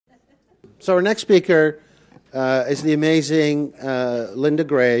So our next speaker is the amazing Linda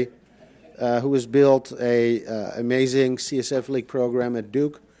Gray, who has built an amazing CSF leak program at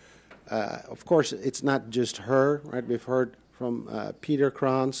Duke. Of course, it's not just her, right? We've heard from Peter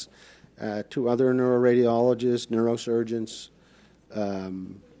Kranz, two other neuroradiologists, neurosurgeons.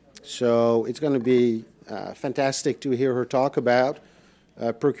 So it's going to be fantastic to hear her talk about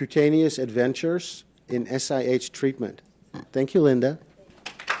percutaneous adventures in SIH treatment. Thank you, Linda.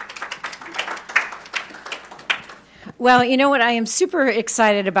 Well, you know what I am super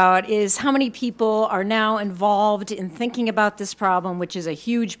excited about is how many people are now involved in thinking about this problem, which is a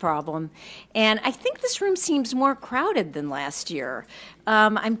huge problem. And I think this room seems more crowded than last year.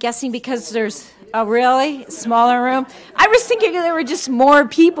 I'm guessing because there's a really smaller room. I was thinking there were just more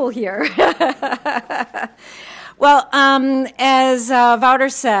people here. Well, as Wouter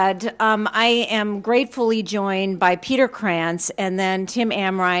said, I am gratefully joined by Peter Kranz and then Tim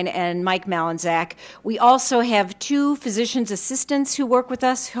Amrine and Mike Malinzak. We also have two physician's assistants who work with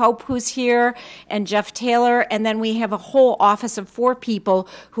us, Hope, who's here, and Jeff Taylor, and then we have a whole office of 4 people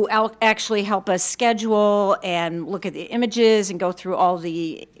who actually help us schedule and look at the images and go through all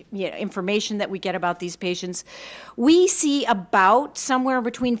the information that we get about these patients. We see about somewhere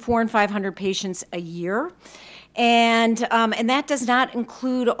between 400 and 500 patients a year. And that does not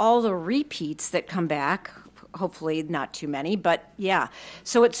include all the repeats that come back, hopefully not too many, but yeah.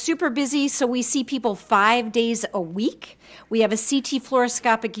 So it's super busy, so we see people 5 days a week. We have a CT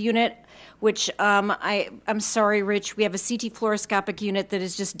fluoroscopic unit, which I'm sorry, Rich, we have a CT fluoroscopic unit that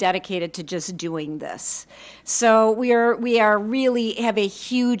is just dedicated to just doing this. So we are really have a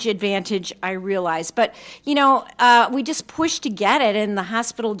huge advantage, I realize. But, you know, we just pushed to get it, and the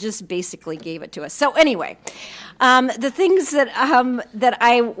hospital just basically gave it to us. So anyway, the things that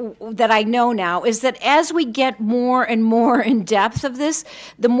I know now is that as we get more and more in depth of this,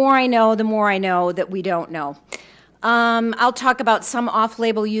 the more I know that we don't know. I'll talk about some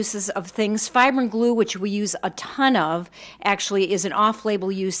off-label uses of things. Fibrin glue, which we use a ton of, actually is an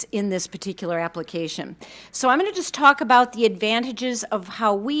off-label use in this particular application. So I'm going to just talk about the advantages of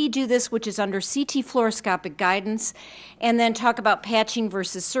how we do this, which is under CT fluoroscopic guidance, and then talk about patching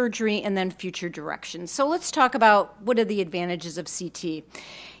versus surgery, and then future directions. So let's talk about what are the advantages of CT.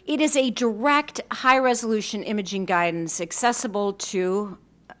 It is a direct, high-resolution imaging guidance accessible to,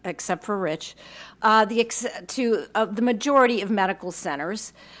 except for Rich, the majority of medical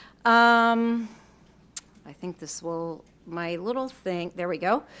centers. I think this will, my little thing, there we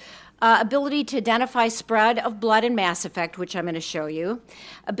go. Ability to identify spread of blood and mass effect, which I'm going to show you.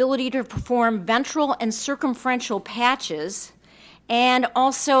 Ability to perform ventral and circumferential patches. And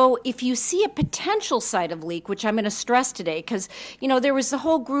also, if you see a potential site of leak, which I'm going to stress today, because, you know, there was the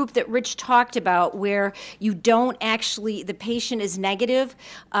whole group that Rich talked about where you don't actually, the patient is negative,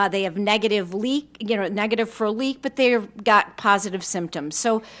 they have negative leak, you know, negative for a leak, but they've got positive symptoms.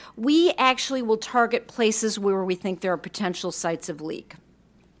 So we actually will target places where we think there are potential sites of leak.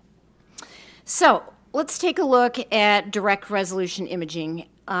 So let's take a look at direct resolution imaging.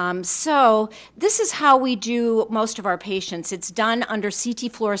 So this is how we do most of our patients. It's done under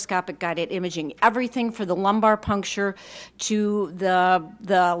CT fluoroscopic guided imaging. Everything for the lumbar puncture to the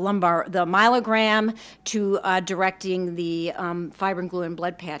myelogram to directing the fibrin glue and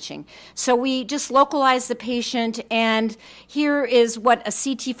blood patching. So we just localize the patient, and here is what a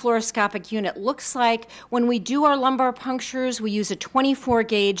CT fluoroscopic unit looks like. When we do our lumbar punctures, we use a 24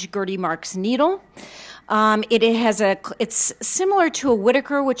 gauge Gertie Marks needle. It's similar to a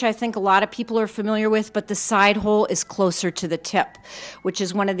Whitaker, which I think a lot of people are familiar with, but the side hole is closer to the tip, which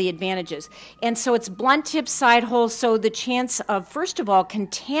is one of the advantages. And so it's blunt tip side hole, so the chance of, first of all,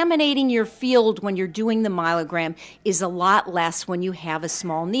 contaminating your field when you're doing the myelogram is a lot less when you have a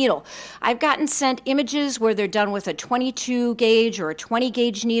small needle. I've gotten sent images where they're done with a 22 gauge or a 20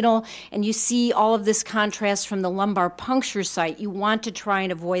 gauge needle, and you see all of this contrast from the lumbar puncture site. You want to try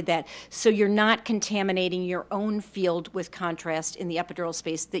and avoid that so you're not contaminating your own field with contrast in the epidural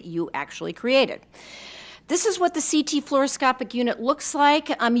space that you actually created. This is what the CT fluoroscopic unit looks like.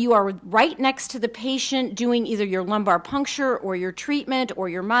 You are right next to the patient doing either your lumbar puncture or your treatment or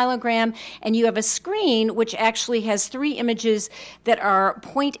your myelogram, and you have a screen which actually has 3 images that are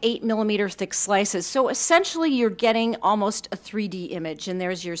 0.8 millimeter thick slices. So essentially you're getting almost a 3D image, and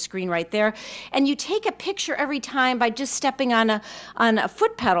there's your screen right there. And you take a picture every time by just stepping on a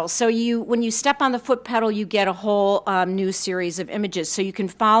foot pedal. So when you step on the foot pedal, you get a whole new series of images. So you can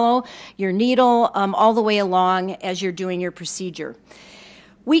follow your needle all the way along as you're doing your procedure.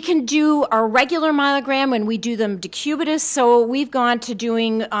 We can do our regular myelogram when we do them decubitus. So we've gone to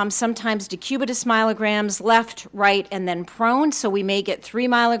doing sometimes decubitus myelograms, left, right, and then prone. So we may get 3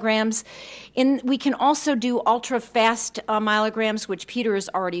 myelograms. We can also do ultra-fast myelograms, which Peter has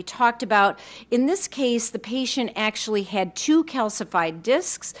already talked about. In this case, the patient actually had 2 calcified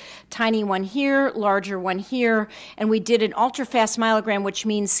discs, tiny one here, larger one here, and we did an ultra-fast myelogram, which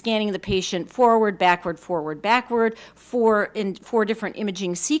means scanning the patient forward, backward, 4 different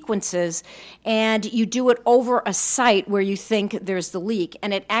imaging sequences, and you do it over a site where you think there's the leak.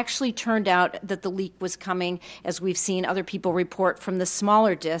 And it actually turned out that the leak was coming, as we've seen other people report, from the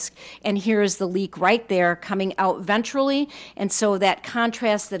smaller disc. And here's the leak right there coming out ventrally. And so that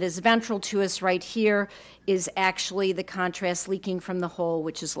contrast that is ventral to us right here is actually the contrast leaking from the hole,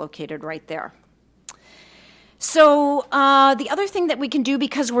 which is located right there. So the other thing that we can do,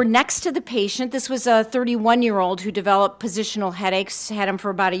 because we're next to the patient, this was a 31-year-old who developed positional headaches, had them for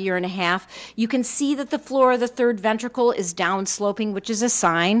about 1.5 years. You can see that the floor of the third ventricle is downsloping, which is a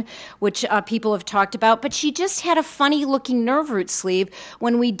sign, which people have talked about. But she just had a funny-looking nerve root sleeve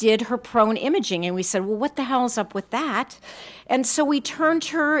when we did her prone imaging. And we said, well, what the hell is up with that? And so we turned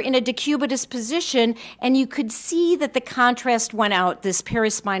her in a decubitus position, and you could see that the contrast went out, this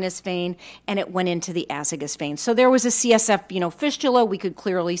paraspinous vein, and it went into the azygos vein. So there was a CSF, fistula. We could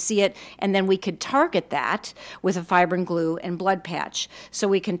clearly see it, and then we could target that with a fibrin glue and blood patch. So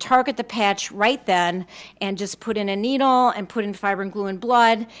we can target the patch right then and just put in a needle and put in fibrin glue and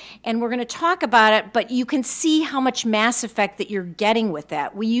blood, and we're going to talk about it, but you can see how much mass effect that you're getting with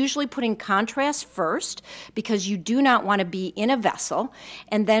that. We usually put in contrast first because you do not want to be in a vessel,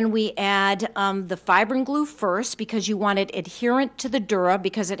 and then we add the fibrin glue first because you want it adherent to the dura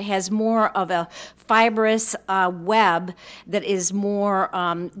because it has more of a fibrous web that is more,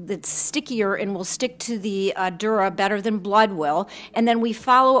 that's stickier and will stick to the dura better than blood will, and then we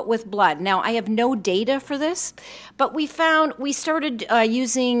follow it with blood. Now, I have no data for this, but we started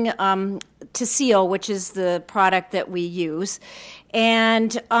using Tacil, which is the product that we use,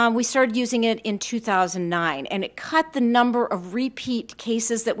 and we started using it in 2009, and it cut the number of repeat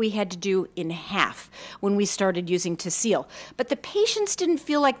cases that we had to do in half when we started using Tacil. But the patients didn't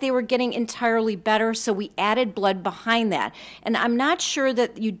feel like they were getting entirely better, so we added blood behind that. And I'm not sure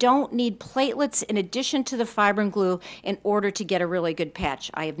that you don't need platelets in addition to the fibrin glue in order to get a really good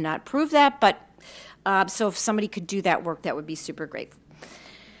patch. I have not proved that, but so if somebody could do that work, that would be super great.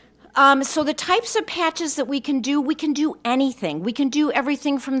 So the types of patches that we can do anything. We can do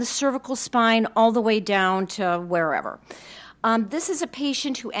everything from the cervical spine all the way down to wherever. This is a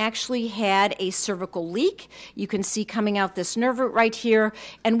patient who actually had a cervical leak. You can see coming out this nerve root right here.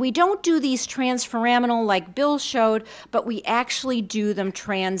 And we don't do these transforaminal like Bill showed, but we actually do them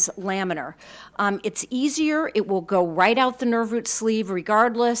translaminar. It's easier. It will go right out the nerve root sleeve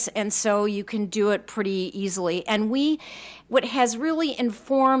regardless, and so you can do it pretty easily. And what has really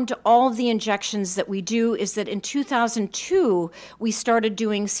informed all of the injections that we do is that in 2002, we started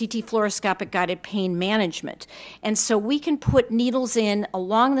doing CT fluoroscopic guided pain management. And so we can put needles in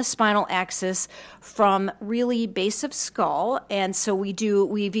along the spinal axis from really base of skull. And so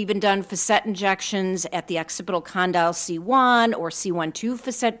we've even done facet injections at the occipital condyle C1 or C1-2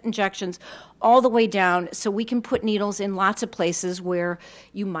 facet injections all the way down. So we can put needles in lots of places where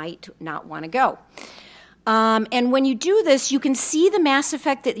you might not want to go. And when you do this, you can see the mass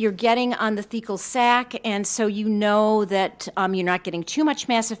effect that you're getting on the thecal sac, and so you know that you're not getting too much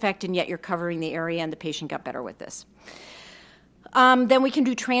mass effect, and yet you're covering the area, and the patient got better with this. Then we can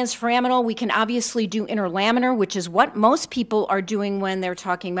do transforaminal. We can obviously do interlaminar, which is what most people are doing when they're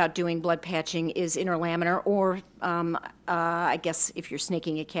talking about doing blood patching is interlaminar, or I guess if you're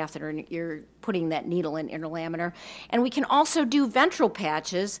snaking a catheter and you're putting that needle in interlaminar. And we can also do ventral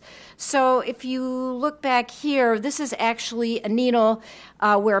patches. So if you look back here, this is actually a needle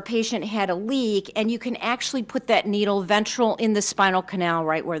where a patient had a leak, and you can actually put that needle ventral in the spinal canal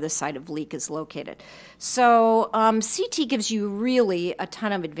right where the site of leak is located. So CT gives you really a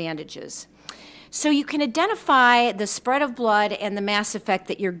ton of advantages. So you can identify the spread of blood and the mass effect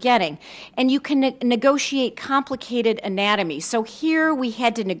that you're getting, and you can negotiate complicated anatomy. So here we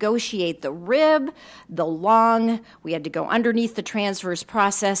had to negotiate the rib, the lung. We had to go underneath the transverse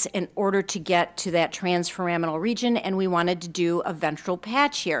process in order to get to that transforaminal region, and we wanted to do a ventral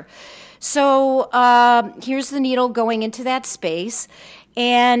patch here. So here's the needle going into that space.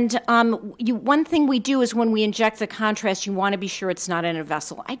 And one thing we do is when we inject the contrast, you want to be sure it's not in a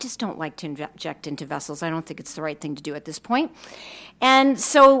vessel. I just don't like to inject into vessels. I don't think it's the right thing to do at this point. And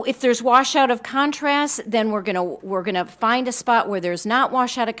so if there's washout of contrast, then we're gonna find a spot where there's not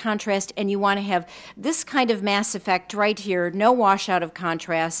washout of contrast, and you want to have this kind of mass effect right here, no washout of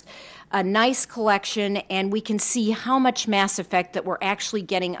contrast, a nice collection, and we can see how much mass effect that we're actually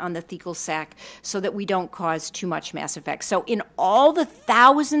getting on the thecal sac so that we don't cause too much mass effect. So in all the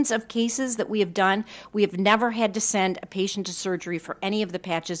thousands of cases that we have done, we have never had to send a patient to surgery for any of the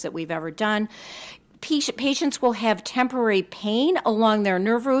patches that we've ever done. Patients will have temporary pain along their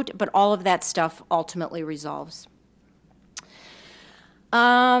nerve root, but all of that stuff ultimately resolves.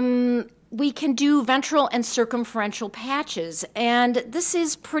 We can do ventral and circumferential patches, and this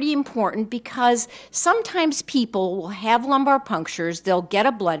is pretty important because sometimes people will have lumbar punctures, they'll get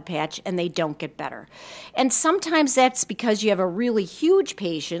a blood patch, and they don't get better. And sometimes that's because you have a really huge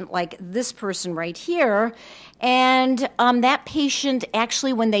patient, like this person right here, and that patient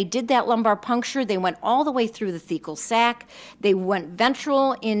actually, when they did that lumbar puncture, they went all the way through the thecal sac, they went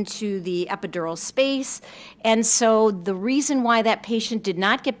ventral into the epidural space, and so the reason why that patient did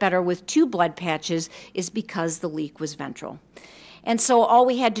not get better with 2 blood patches is because the leak was ventral. And so all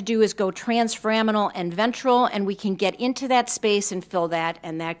we had to do is go transforaminal and ventral, and we can get into that space and fill that,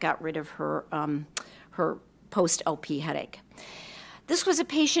 and that got rid of her, her post-LP headache. This was a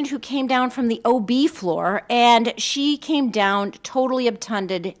patient who came down from the OB floor, and she came down totally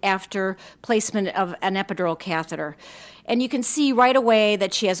obtunded after placement of an epidural catheter. And you can see right away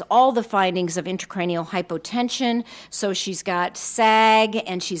that she has all the findings of intracranial hypotension. So she's got sag,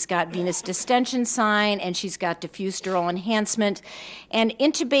 and she's got venous distension sign, and she's got diffuse dural enhancement. And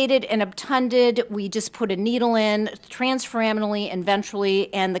intubated and obtunded, we just put a needle in transforaminally and ventrally,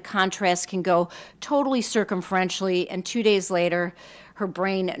 and the contrast can go totally circumferentially. And 2 days later, her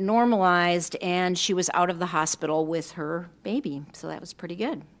brain normalized, and she was out of the hospital with her baby. So that was pretty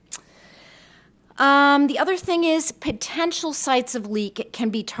good. The other thing is potential sites of leak can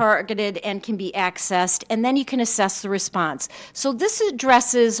be targeted and can be accessed, and then you can assess the response. So this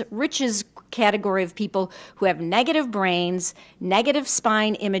addresses Rich's category of people who have negative brains, negative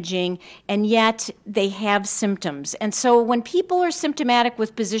spine imaging, and yet they have symptoms. And so when people are symptomatic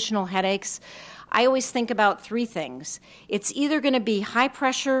with positional headaches, I always think about 3 things. It's either going to be high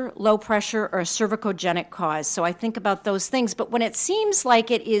pressure, low pressure, or a cervicogenic cause. So I think about those things. But when it seems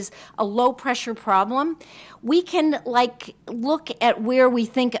like it is a low pressure problem, we can look at where we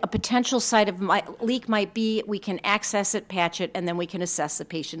think a potential site of leak might be. We can access it, patch it, and then we can assess the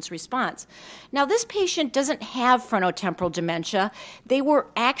patient's response. Now, this patient doesn't have frontotemporal dementia. They were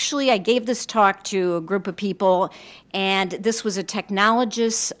actually, I gave this talk to a group of people, and this was a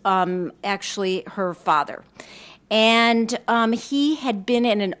technologist, actually her father. And he had been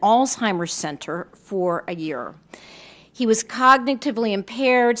in an Alzheimer's center for a year. He was cognitively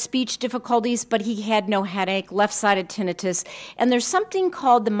impaired, speech difficulties, but he had no headache, left-sided tinnitus. And there's something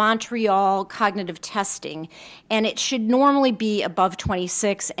called the Montreal cognitive testing, and it should normally be above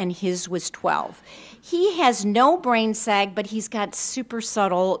 26, and his was 12. He has no brain sag, but he's got super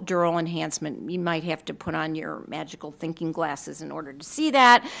subtle dural enhancement. You might have to put on your magical thinking glasses in order to see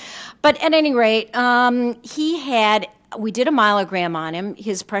that. But at any rate, we did a myelogram on him.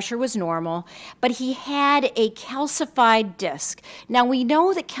 His pressure was normal, but he had a calcified disc. Now, we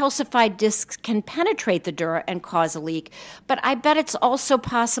know that calcified discs can penetrate the dura and cause a leak, but I bet it's also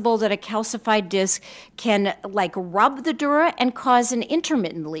possible that a calcified disc can, rub the dura and cause an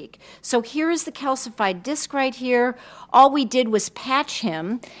intermittent leak. So here is the calcified disc right here. All we did was patch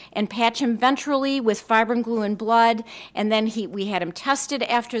him ventrally with fibrin glue and blood, and then we had him tested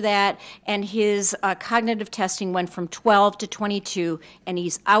after that, and his cognitive testing went from 12 to 22, and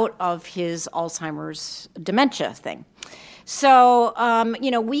he's out of his Alzheimer's dementia thing. So,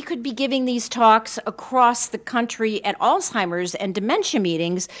 we could be giving these talks across the country at Alzheimer's and dementia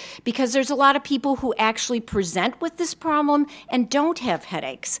meetings because there's a lot of people who actually present with this problem and don't have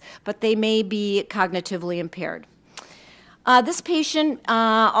headaches, but they may be cognitively impaired. This patient,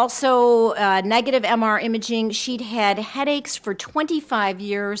 also negative MR imaging, she'd had headaches for 25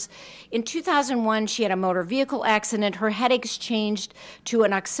 years. In 2001, she had a motor vehicle accident. Her headaches changed to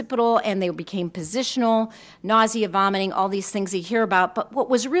an occipital, and they became positional, nausea, vomiting, all these things you hear about. But what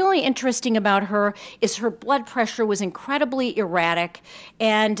was really interesting about her is her blood pressure was incredibly erratic,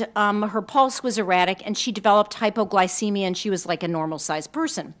 and her pulse was erratic, and she developed hypoglycemia, and she was like a normal-sized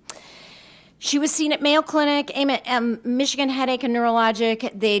person. She was seen at Mayo Clinic, Michigan Headache and Neurologic.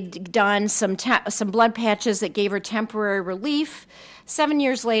 They'd done some blood patches that gave her temporary relief. 7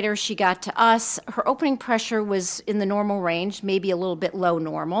 years later, she got to us. Her opening pressure was in the normal range, maybe a little bit low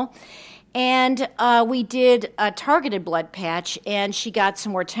normal. And we did a targeted blood patch, and she got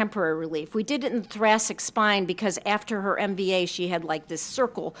some more temporary relief. We did it in the thoracic spine because after her MVA, she had like this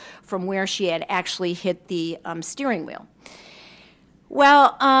circle from where she had actually hit the steering wheel.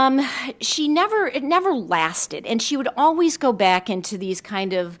 Well, it never lasted, and she would always go back into these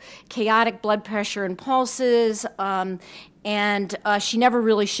kind of chaotic blood pressure and pulses, and she never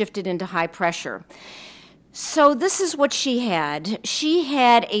really shifted into high pressure. So this is what she had. She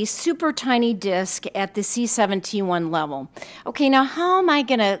had a super tiny disc at the C7T1 level. Okay, now how am I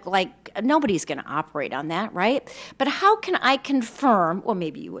going to, nobody's going to operate on that, right? But how can I confirm, well,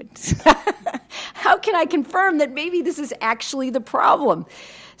 maybe you would. How can I confirm that maybe this is actually the problem?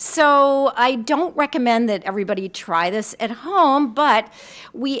 So I don't recommend that everybody try this at home, but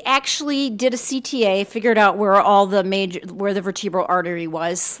we actually did a CTA, figured out where where the vertebral artery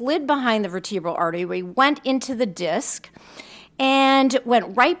was, slid behind the vertebral artery, we went into the disc, and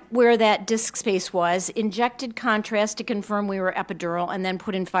went right where that disc space was, injected contrast to confirm we were epidural, and then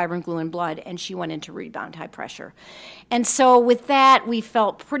put in fibrin glue and blood, and she went into rebound high pressure. And so with that, we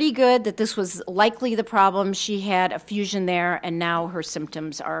felt pretty good that this was likely the problem. She had a fusion there, and now her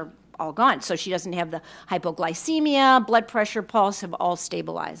symptoms are all gone. So she doesn't have the hypoglycemia, blood pressure, pulse have all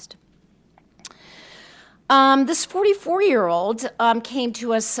stabilized. This 44-year-old came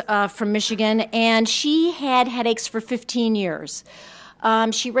to us from Michigan, and she had headaches for 15 years.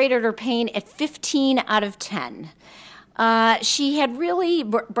 She rated her pain at 15 out of 10. She had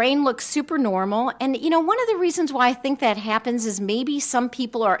brain looked super normal. And, one of the reasons why I think that happens is maybe some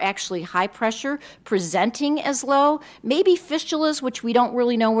people are actually high pressure presenting as low. Maybe fistulas, which we don't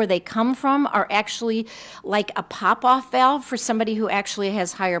really know where they come from, are actually like a pop-off valve for somebody who actually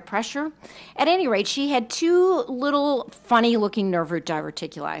has higher pressure. At any rate, she had two little funny-looking nerve root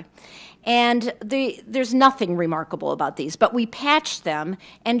diverticuli. And there's nothing remarkable about these, but we patched them,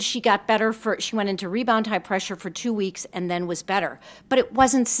 and she got better she went into rebound high pressure for 2 weeks and then was better. But it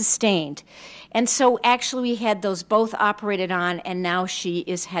wasn't sustained. And so actually we had those both operated on, and now she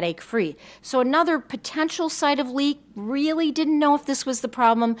is headache-free. So another potential site of leak, really didn't know if this was the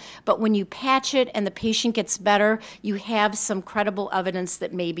problem, but when you patch it and the patient gets better, you have some credible evidence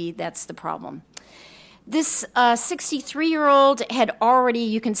that maybe that's the problem. This 63-year-old had already,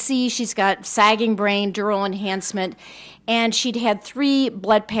 you can see she's got sagging brain, dural enhancement, and she'd had 3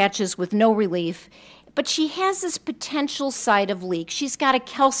 blood patches with no relief. But she has this potential site of leak. She's got a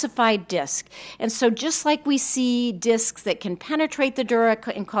calcified disc. And so just like we see discs that can penetrate the dura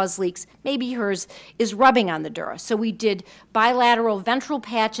and cause leaks, maybe hers is rubbing on the dura. So we did bilateral ventral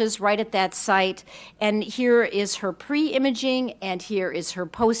patches right at that site. And here is her pre-imaging, and here is her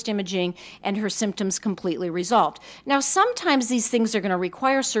post-imaging, and her symptoms completely resolved. Now, sometimes these things are going to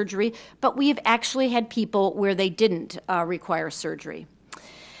require surgery, but we've actually had people where they didn't require surgery.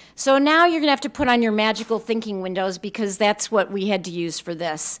 So now you're going to have to put on your magical thinking windows, because that's what we had to use for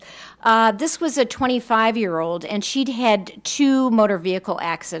this. This was a 25-year-old, and she'd had 2 motor vehicle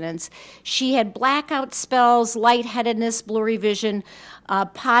accidents. She had blackout spells, lightheadedness, blurry vision,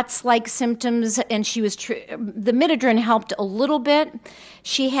 POTS-like symptoms, and she was the midodrine helped a little bit.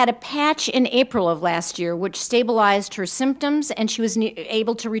 She had a patch in April of last year, which stabilized her symptoms, and she was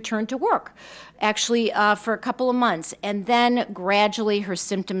able to return to work, actually for a couple of months, and then gradually her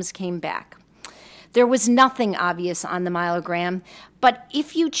symptoms came back. There was nothing obvious on the myelogram, but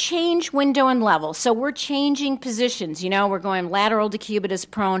if you change window and level, so we're changing positions, we're going lateral decubitus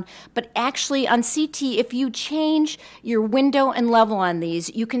prone, but actually on CT, if you change your window and level on these,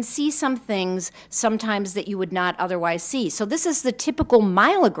 you can see some things sometimes that you would not otherwise see. So this is the typical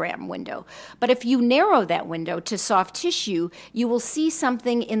myelogram window, but if you narrow that window to soft tissue, you will see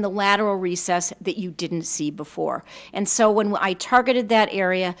something in the lateral recess that you didn't see before. And so when I targeted that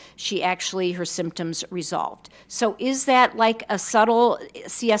area, her symptoms resolved. So is that like a subtle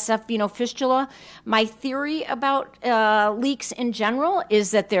CSF fistula? My theory about leaks in general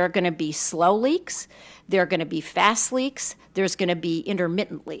is that there are going to be slow leaks, there are going to be fast leaks, there's going to be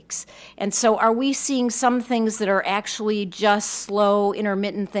intermittent leaks. And so are we seeing some things that are actually just slow,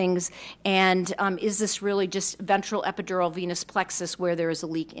 intermittent things, and is this really just ventral epidural venous plexus where there is a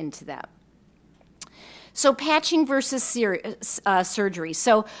leak into that? So patching versus surgery.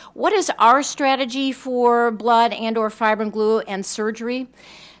 So what is our strategy for blood and or fibrin glue and surgery?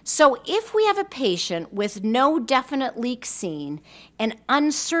 So if we have a patient with no definite leak seen and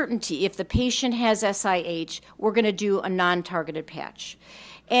uncertainty if the patient has SIH, we're going to do a non-targeted patch.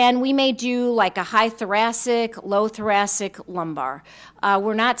 And we may do like a high thoracic, low thoracic, lumbar.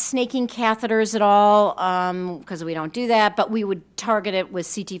 We're not snaking catheters at all because we don't do that, but we would target it with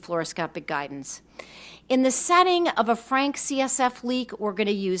CT fluoroscopic guidance. In the setting of a frank CSF leak, we're going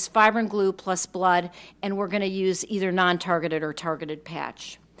to use fibrin glue plus blood, and we're going to use either non-targeted or targeted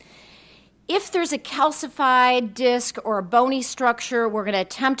patch. If there's a calcified disc or a bony structure, we're going to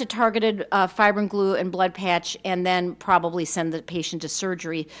attempt a targeted fibrin glue and blood patch, and then probably send the patient to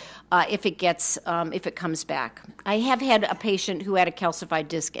surgery if it comes back. I have had a patient who had a calcified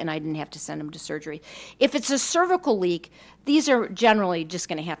disc, and I didn't have to send him to surgery. If it's a cervical leak, these are generally just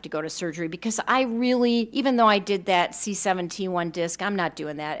going to have to go to surgery because I really, even though I did that C7T1 disc, I'm not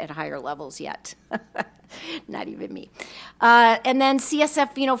doing that at higher levels yet. Not even me. And then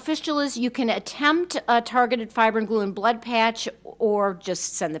CSF venous fistulas, you can attempt a targeted fibrin glue and blood patch or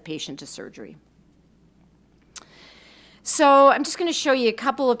just send the patient to surgery. So I'm just going to show you a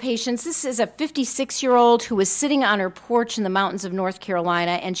couple of patients. This is a 56-year-old who was sitting on her porch in the mountains of North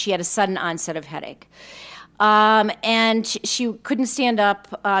Carolina, and she had a sudden onset of headache. And she couldn't stand up.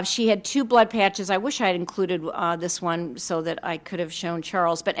 She had 2 blood patches. I wish I had included this one so that I could have shown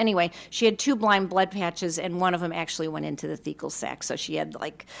Charles. But anyway, she had 2 blind blood patches, and one of them actually went into the thecal sac. So she had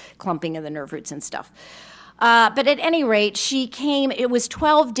like clumping of the nerve roots and stuff. But at any rate, it was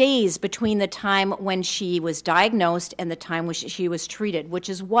 12 days between the time when she was diagnosed and the time when she was treated, which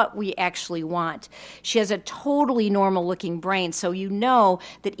is what we actually want. She has a totally normal-looking brain, so you know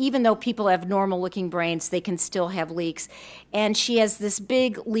that even though people have normal-looking brains, they can still have leaks. And she has this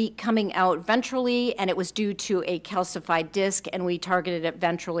big leak coming out ventrally, and it was due to a calcified disc, and we targeted it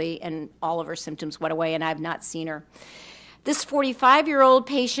ventrally, and all of her symptoms went away, and I've not seen her. This 45-year-old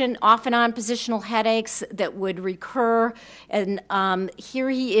patient, off and on positional headaches that would recur, and here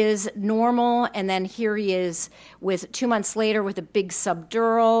he is normal, and then here he is with 2 months later with a big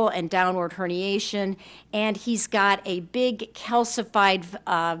subdural and downward herniation, and he's got a big calcified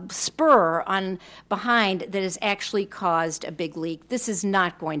spur on behind that has actually caused a big leak. This is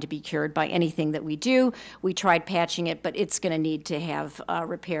not going to be cured by anything that we do. We tried patching it, but it's going to need to have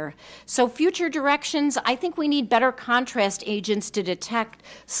repair. So future directions, I think we need better contrast agents to detect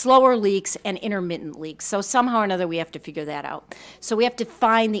slower leaks and intermittent leaks. So somehow or another we have to figure that out. So we have to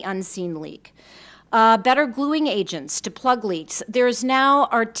find the unseen leak. Better gluing agents to plug leaks. There's now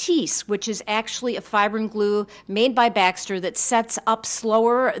Artis, which is actually a fibrin glue made by Baxter that sets up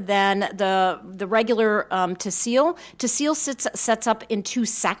slower than the regular Tacil. Tacil sets up in 2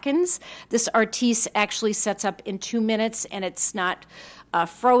 seconds. This Artis actually sets up in 2 minutes, and it's not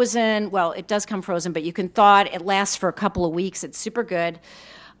frozen. Well, it does come frozen, but you can thaw it. It lasts for a couple of weeks. It's super good.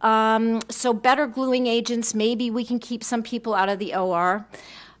 So better gluing agents. Maybe we can keep some people out of the OR.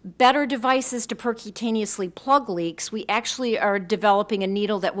 Better devices to percutaneously plug leaks. We actually are developing a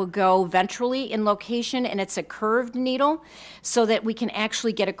needle that will go ventrally in location, and it's a curved needle so that we can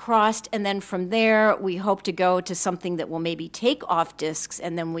actually get across, and then from there we hope to go to something that will maybe take off discs,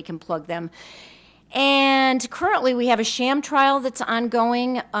 and then we can plug them. And currently we have a sham trial that's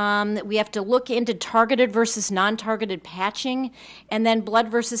ongoing. We have to look into targeted versus non-targeted patching, and then blood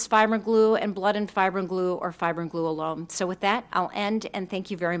versus fibrin glue, and blood and fibrin glue or fibrin glue alone. So with that, I'll end, and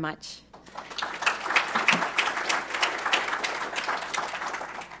thank you very much.